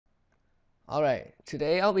Alright,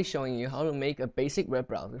 today I'll be showing you how to make a basic web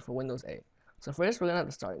browser for Windows 8. So first we're going to have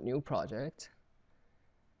to start a new project.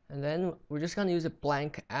 And then we're just going to use a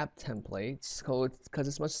blank app templates code because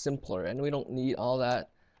it's much simpler and we don't need all that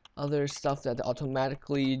other stuff that they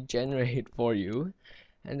automatically generate for you.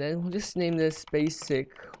 And then we'll just name this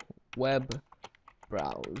basic web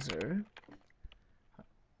browser.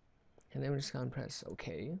 And then we're just going to press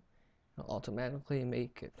OK. It'll automatically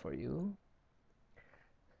make it for you.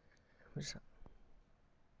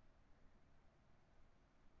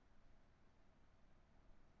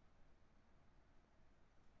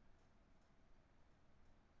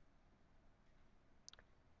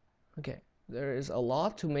 Okay, there is a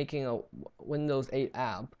lot to making a Windows 8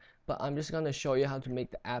 app, but I'm just going to show you how to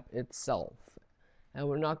make the app itself. And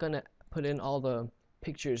we're not going to put in all the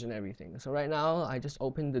pictures and everything. So right now, I just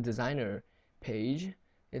opened the designer page.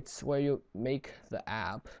 It's where you make the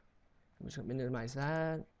app. I'm just going to minimize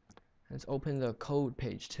that. Let's open the code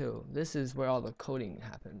page too. This is where all the coding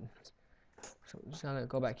happens. So I'm just going to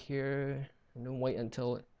go back here and then wait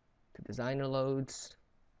until the designer loads.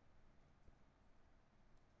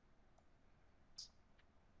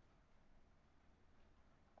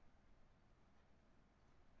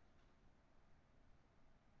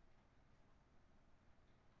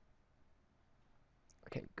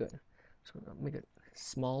 Okay, good. So I'll make it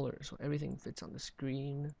smaller so everything fits on the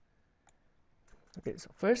screen. Okay, so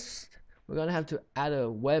first we're gonna have to add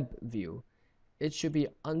a web view. It should be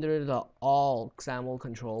under the all XAML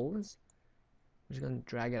controls. I'm just gonna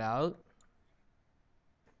drag it out.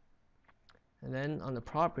 And then on the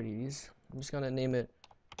properties, I'm just gonna name it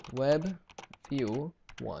web view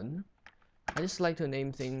 1. I just like to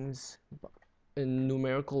name things in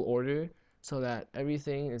numerical order so that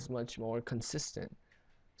everything is much more consistent.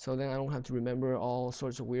 So then I don't have to remember all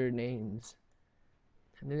sorts of weird names.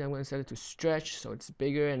 And then I'm going to set it to stretch so it's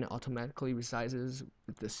bigger and automatically resizes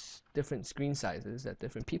with the different screen sizes that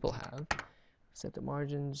different people have. Set the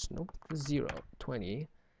margins, nope, 0, 20,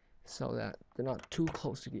 so that they're not too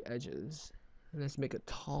close to the edges. And let's make it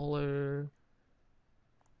taller.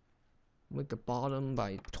 Make the bottom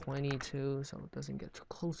by 22 so it doesn't get too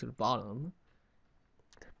close to the bottom.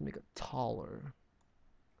 Make it taller.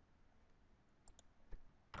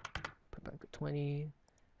 Put back to 20.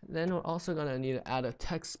 And then we're also going to need to add a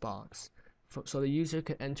text box so the user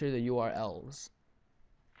can enter the URLs.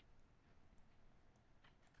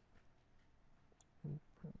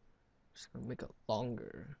 Just going to make it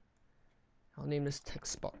longer. I'll name this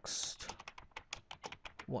text box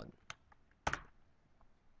 1.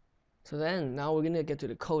 So then now we're going to get to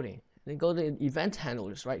the coding. Then go to the event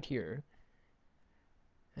handlers right here.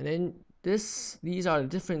 And then these are the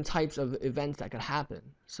different types of events that can happen.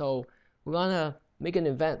 So we're going to make an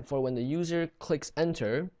event for when the user clicks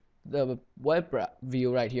enter, the web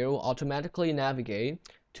view right here will automatically navigate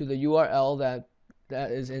to the URL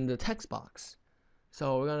that is in the text box.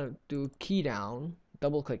 So we're going to do key down,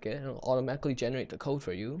 double click it, and it'll automatically generate the code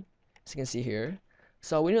for you, as you can see here.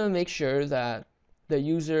 So we need to make sure that the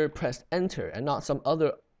user pressed enter and not some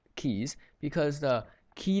other keys, because the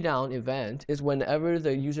key down event is whenever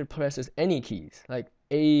the user presses any keys, like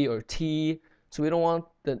A or T. So we don't want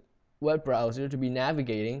the web browser to be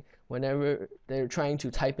navigating whenever they're trying to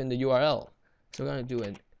type in the URL. So we're going to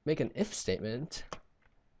do make an if statement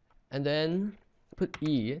and then put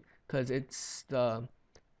E because it's the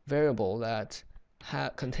variable that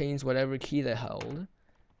contains whatever key they held.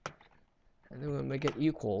 And then we're going to make it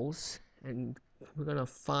equals, and we're going to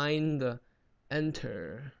find the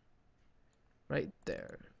enter right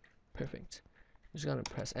there. Perfect. I'm just going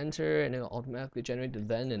to press enter and it'll automatically generate the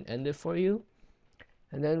then and end it for you.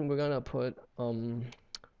 And then we're gonna put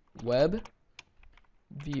web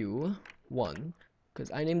view 1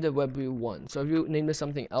 because I named it web view 1. So if you name it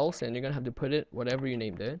something else, then you're gonna have to put it whatever you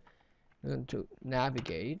named it. We're going to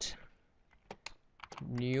navigate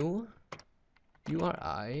new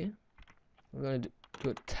URI. We're gonna do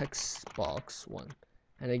a text box 1.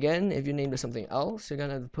 And again, if you named it something else, you're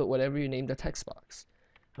gonna have to put whatever you named the text box.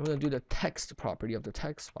 I'm gonna do the text property of the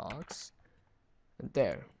text box. And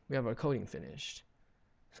there, we have our coding finished.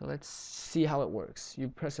 So let's see how it works. You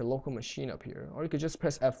press a local machine up here, or you could just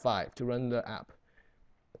press F5 to run the app.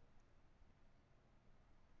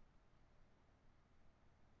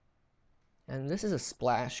 And this is a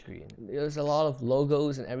splash screen. There's a lot of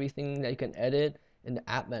logos and everything that you can edit in the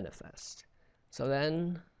app manifest. So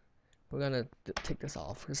then we're gonna take this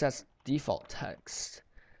off because that's default text,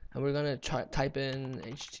 and we're gonna type in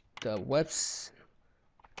the web's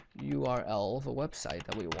URL of a website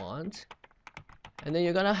that we want. And then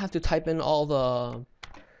you're gonna have to type in all the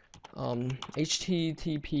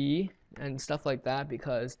HTTP and stuff like that,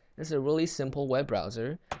 because this is a really simple web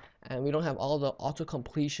browser and we don't have all the auto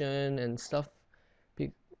completion and stuff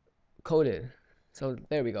coded. So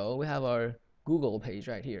there we go, we have our Google page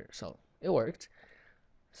right here, so it worked.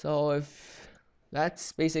 So if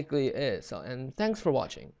that's basically it. So, and thanks for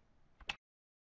watching.